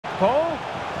Paul.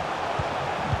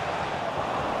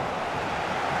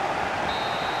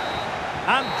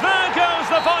 And there goes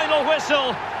the final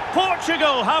whistle.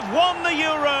 Portugal have won the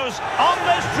Euros on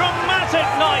this dramatic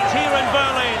night here in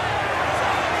Berlin.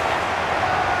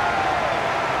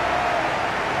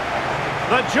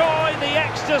 The joy, the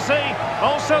ecstasy,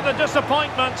 also the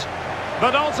disappointment,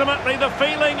 but ultimately the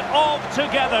feeling of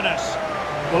togetherness.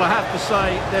 Well, I have to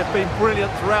say, they've been brilliant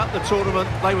throughout the tournament.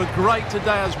 They were great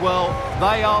today as well.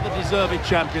 They are the deserving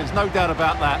champions, no doubt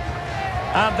about that.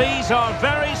 And these are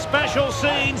very special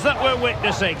scenes that we're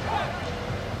witnessing.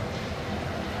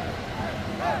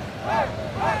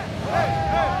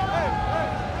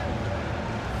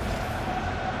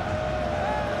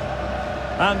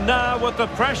 And now, with the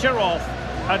pressure off,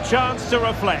 a chance to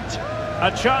reflect,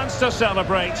 a chance to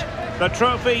celebrate. The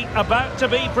trophy about to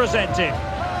be presented.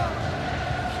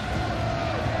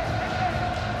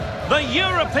 The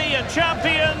European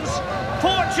champions,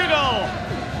 Portugal!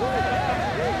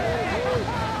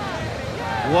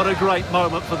 What a great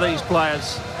moment for these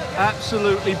players.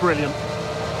 Absolutely brilliant.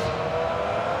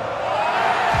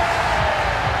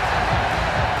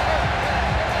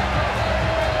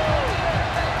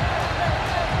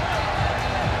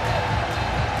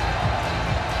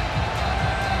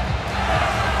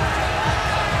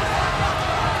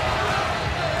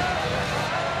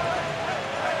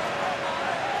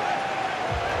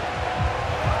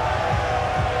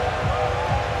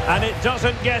 And it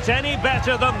doesn't get any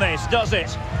better than this, does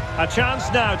it? A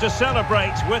chance now to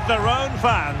celebrate with their own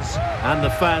fans. And the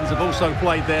fans have also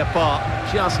played their part.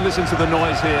 Just listen to the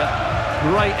noise here.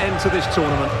 Great end to this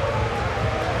tournament.